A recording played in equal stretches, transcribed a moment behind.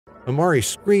Amari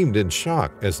screamed in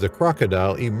shock as the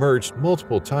crocodile emerged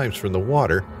multiple times from the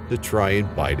water to try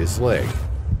and bite his leg.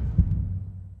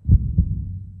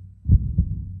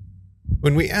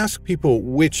 When we ask people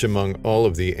which among all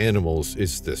of the animals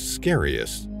is the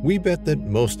scariest, we bet that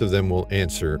most of them will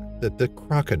answer that the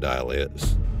crocodile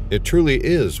is. It truly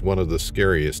is one of the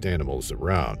scariest animals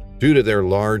around. Due to their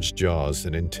large jaws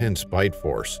and intense bite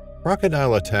force,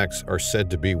 crocodile attacks are said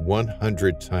to be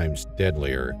 100 times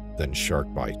deadlier than shark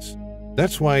bites.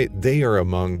 That's why they are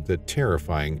among the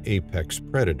terrifying apex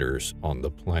predators on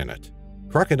the planet.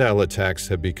 Crocodile attacks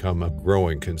have become a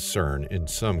growing concern in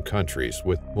some countries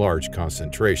with large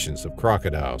concentrations of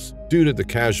crocodiles due to the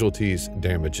casualties,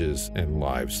 damages, and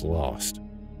lives lost.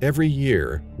 Every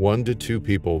year, 1 to 2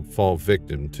 people fall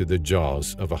victim to the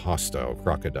jaws of a hostile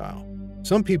crocodile.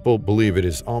 Some people believe it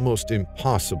is almost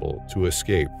impossible to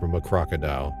escape from a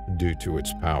crocodile due to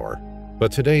its power.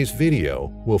 But today's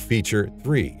video will feature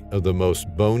 3 of the most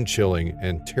bone-chilling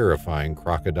and terrifying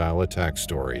crocodile attack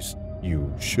stories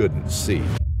you shouldn't see.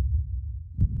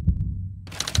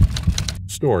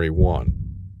 Story 1.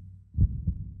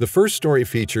 The first story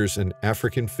features an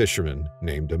African fisherman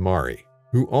named Amari,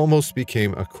 who almost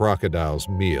became a crocodile's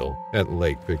meal at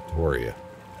Lake Victoria.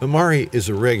 Amari is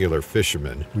a regular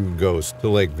fisherman who goes to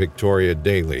Lake Victoria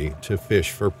daily to fish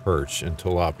for perch and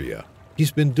tilapia.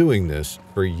 He's been doing this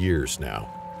for years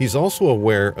now. He's also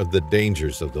aware of the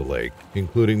dangers of the lake,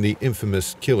 including the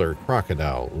infamous killer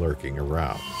crocodile lurking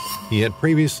around. He had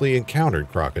previously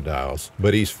encountered crocodiles,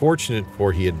 but he's fortunate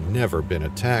for he had never been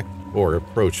attacked or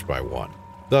approached by one.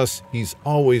 Thus, he's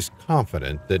always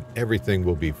confident that everything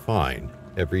will be fine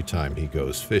every time he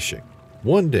goes fishing.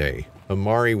 One day,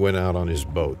 Amari went out on his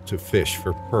boat to fish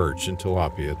for perch and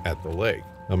tilapia at the lake.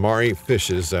 Amari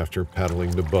fishes after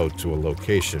paddling the boat to a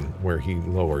location where he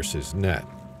lowers his net.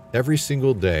 Every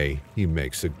single day, he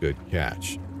makes a good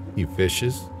catch. He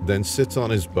fishes, then sits on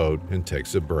his boat and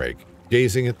takes a break,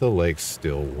 gazing at the lake's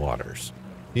still waters.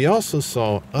 He also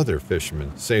saw other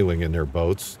fishermen sailing in their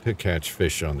boats to catch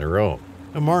fish on their own.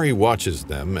 Amari watches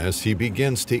them as he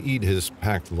begins to eat his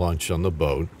packed lunch on the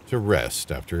boat to rest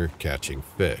after catching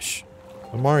fish.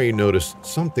 Amari noticed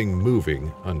something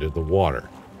moving under the water.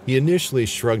 He initially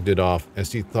shrugged it off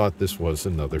as he thought this was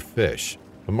another fish.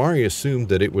 Amari assumed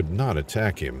that it would not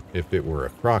attack him if it were a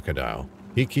crocodile.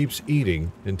 He keeps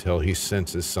eating until he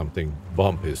senses something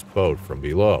bump his boat from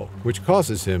below, which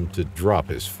causes him to drop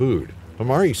his food.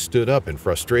 Amari stood up in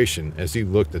frustration as he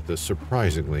looked at the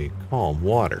surprisingly calm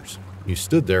waters. He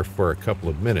stood there for a couple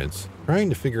of minutes, trying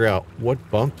to figure out what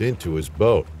bumped into his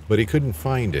boat, but he couldn't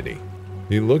find any.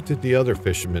 He looked at the other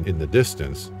fisherman in the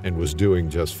distance and was doing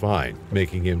just fine,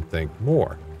 making him think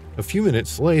more. A few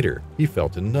minutes later, he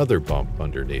felt another bump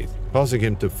underneath, causing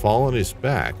him to fall on his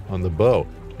back on the boat.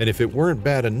 And if it weren't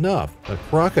bad enough, a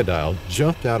crocodile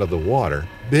jumped out of the water,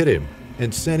 bit him,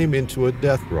 and sent him into a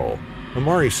death roll.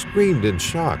 Amari screamed in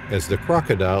shock as the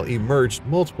crocodile emerged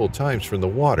multiple times from the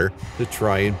water to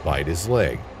try and bite his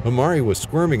leg. Amari was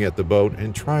squirming at the boat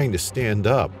and trying to stand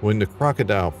up when the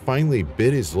crocodile finally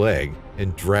bit his leg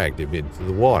and dragged him into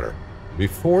the water.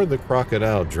 Before the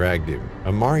crocodile dragged him,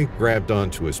 Amari grabbed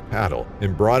onto his paddle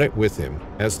and brought it with him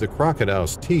as the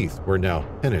crocodile's teeth were now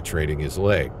penetrating his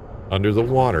leg. Under the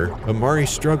water, Amari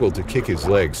struggled to kick his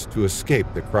legs to escape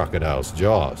the crocodile's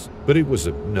jaws, but it was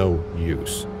of no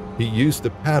use. He used the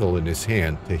paddle in his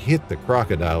hand to hit the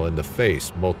crocodile in the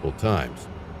face multiple times.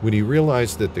 When he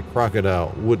realized that the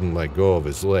crocodile wouldn't let go of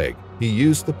his leg, he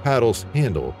used the paddle's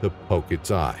handle to poke its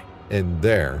eye. And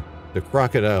there, the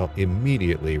crocodile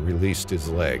immediately released his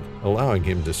leg, allowing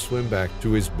him to swim back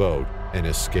to his boat and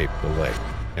escape the lake.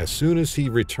 As soon as he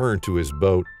returned to his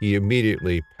boat, he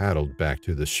immediately paddled back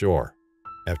to the shore.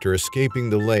 After escaping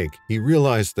the lake, he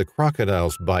realized the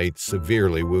crocodile's bite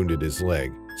severely wounded his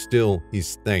leg. Still,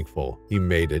 he's thankful he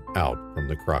made it out from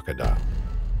the crocodile.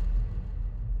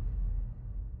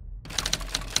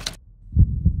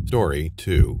 Story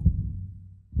 2.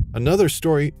 Another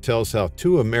story tells how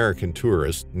 2 American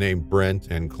tourists named Brent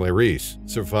and Clarice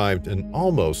survived an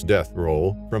almost death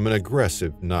roll from an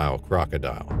aggressive Nile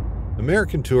crocodile.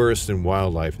 American tourist and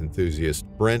wildlife enthusiast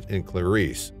Brent and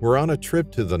Clarice were on a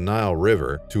trip to the Nile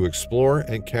River to explore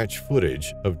and catch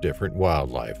footage of different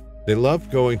wildlife. They loved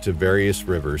going to various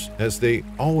rivers as they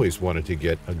always wanted to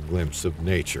get a glimpse of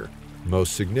nature.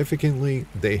 Most significantly,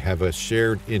 they have a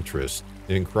shared interest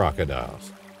in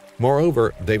crocodiles.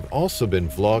 Moreover, they've also been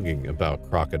vlogging about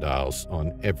crocodiles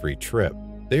on every trip.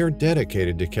 They are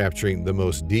dedicated to capturing the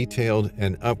most detailed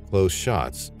and up-close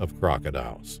shots of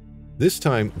crocodiles. This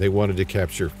time, they wanted to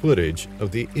capture footage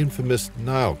of the infamous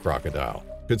Nile crocodile,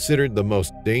 considered the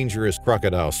most dangerous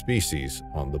crocodile species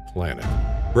on the planet.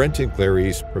 Brent and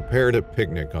Clarice prepared a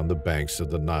picnic on the banks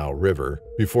of the Nile River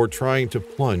before trying to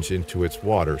plunge into its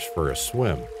waters for a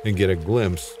swim and get a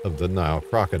glimpse of the Nile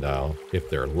crocodile if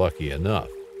they're lucky enough.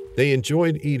 They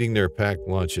enjoyed eating their packed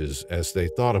lunches as they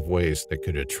thought of ways that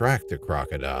could attract the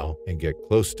crocodile and get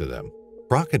close to them.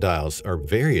 Crocodiles are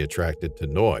very attracted to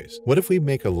noise. What if we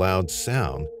make a loud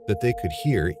sound that they could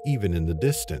hear even in the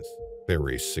distance?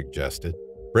 Clarice suggested.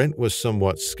 Brent was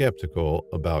somewhat skeptical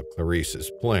about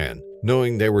Clarice's plan,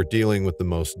 knowing they were dealing with the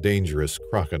most dangerous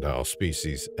crocodile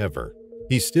species ever.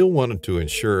 He still wanted to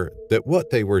ensure that what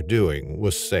they were doing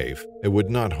was safe and would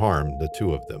not harm the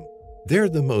two of them. "They're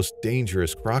the most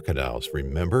dangerous crocodiles,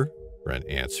 remember?" Brent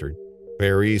answered.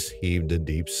 Clarice heaved a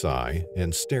deep sigh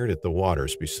and stared at the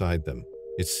waters beside them.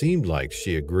 It seemed like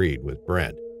she agreed with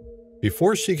Brent.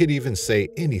 Before she could even say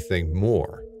anything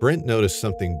more, Brent noticed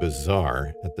something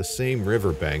bizarre at the same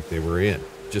riverbank they were in,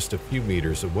 just a few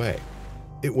meters away.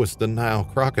 It was the Nile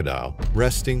crocodile,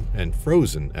 resting and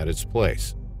frozen at its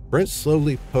place. Brent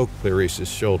slowly poked Clarice's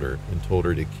shoulder and told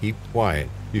her to keep quiet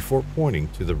before pointing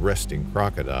to the resting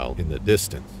crocodile in the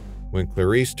distance. When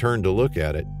Clarice turned to look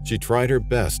at it, she tried her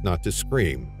best not to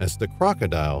scream, as the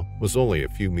crocodile was only a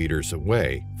few meters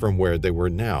away from where they were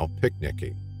now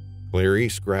picnicking.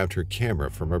 Clarice grabbed her camera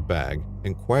from her bag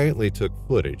and quietly took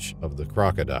footage of the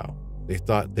crocodile. They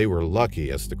thought they were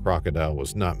lucky as the crocodile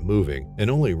was not moving and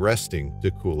only resting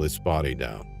to cool its body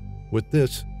down. With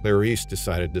this, Clarice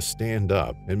decided to stand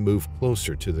up and move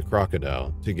closer to the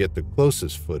crocodile to get the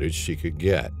closest footage she could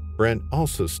get. Brent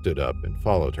also stood up and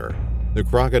followed her. The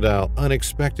crocodile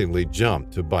unexpectedly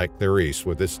jumped to bite Clarice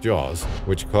with its jaws,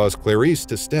 which caused Clarice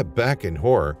to step back in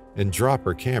horror and drop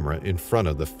her camera in front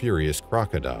of the furious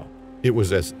crocodile. It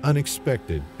was as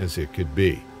unexpected as it could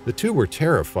be. The two were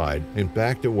terrified and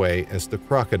backed away as the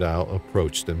crocodile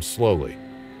approached them slowly.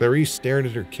 Clarice stared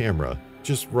at her camera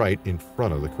just right in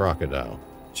front of the crocodile.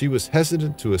 She was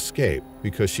hesitant to escape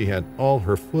because she had all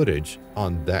her footage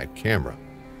on that camera.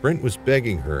 Brent was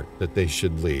begging her that they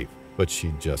should leave, but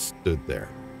she just stood there.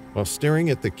 While staring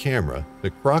at the camera, the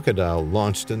crocodile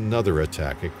launched another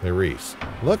attack at Clarice.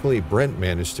 Luckily, Brent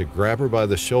managed to grab her by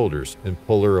the shoulders and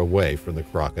pull her away from the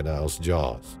crocodile's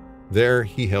jaws. There,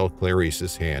 he held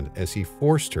Clarice's hand as he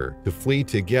forced her to flee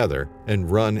together and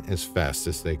run as fast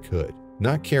as they could,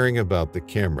 not caring about the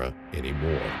camera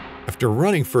anymore. After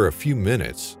running for a few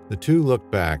minutes, the two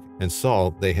looked back and saw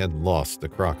they had lost the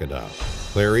crocodile.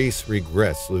 Clarice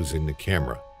regrets losing the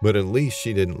camera, but at least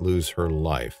she didn't lose her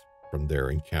life from their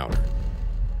encounter.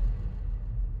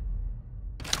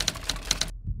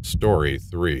 Story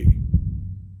 3.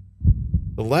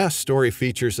 The last story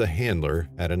features a handler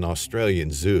at an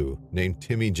Australian zoo named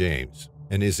Timmy James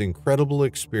and his incredible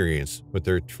experience with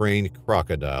their trained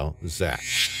crocodile, Zach.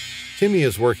 Timmy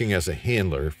is working as a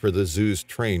handler for the zoo's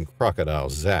trained crocodile,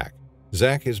 Zach.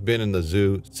 Zach has been in the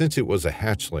zoo since it was a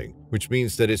hatchling, which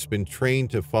means that it's been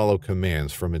trained to follow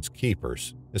commands from its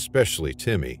keepers, especially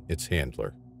Timmy, its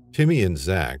handler. Timmy and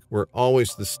Zach were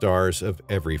always the stars of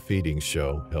every feeding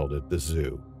show held at the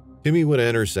zoo. Timmy would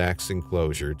enter Zach's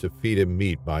enclosure to feed him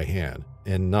meat by hand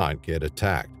and not get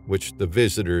attacked, which the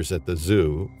visitors at the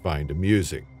zoo find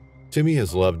amusing. Timmy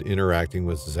has loved interacting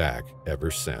with Zach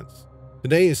ever since.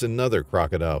 Today is another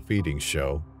crocodile feeding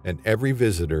show, and every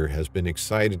visitor has been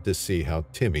excited to see how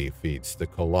Timmy feeds the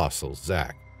colossal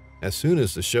Zach. As soon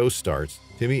as the show starts,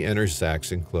 Timmy enters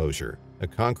Zach's enclosure, a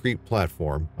concrete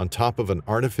platform on top of an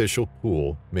artificial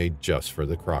pool made just for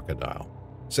the crocodile.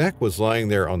 Zach was lying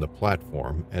there on the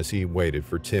platform as he waited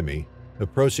for Timmy,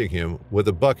 approaching him with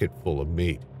a bucket full of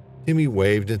meat. Timmy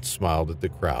waved and smiled at the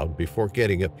crowd before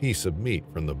getting a piece of meat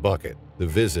from the bucket. The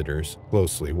visitors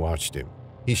closely watched him.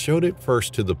 He showed it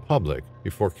first to the public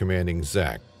before commanding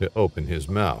Zach to open his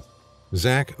mouth.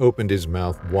 Zach opened his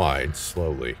mouth wide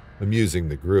slowly, amusing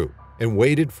the group, and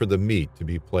waited for the meat to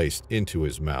be placed into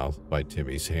his mouth by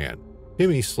Timmy's hand.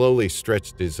 Timmy slowly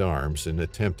stretched his arms and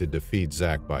attempted to feed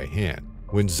Zach by hand,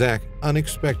 when Zach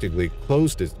unexpectedly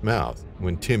closed his mouth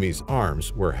when Timmy's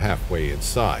arms were halfway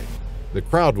inside. The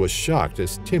crowd was shocked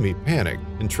as Timmy panicked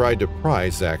and tried to pry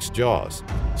Zach's jaws.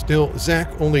 Still, Zach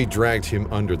only dragged him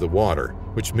under the water,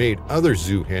 which made other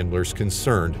zoo handlers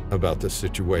concerned about the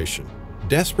situation.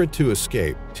 Desperate to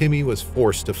escape, Timmy was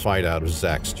forced to fight out of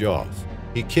Zach's jaws.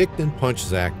 He kicked and punched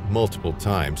Zach multiple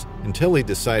times until he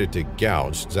decided to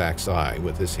gouge Zach's eye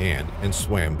with his hand and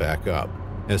swam back up.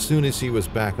 As soon as he was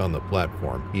back on the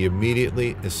platform, he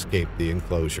immediately escaped the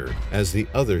enclosure as the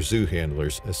other zoo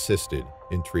handlers assisted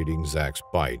in treating Zach's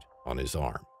bite on his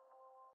arm.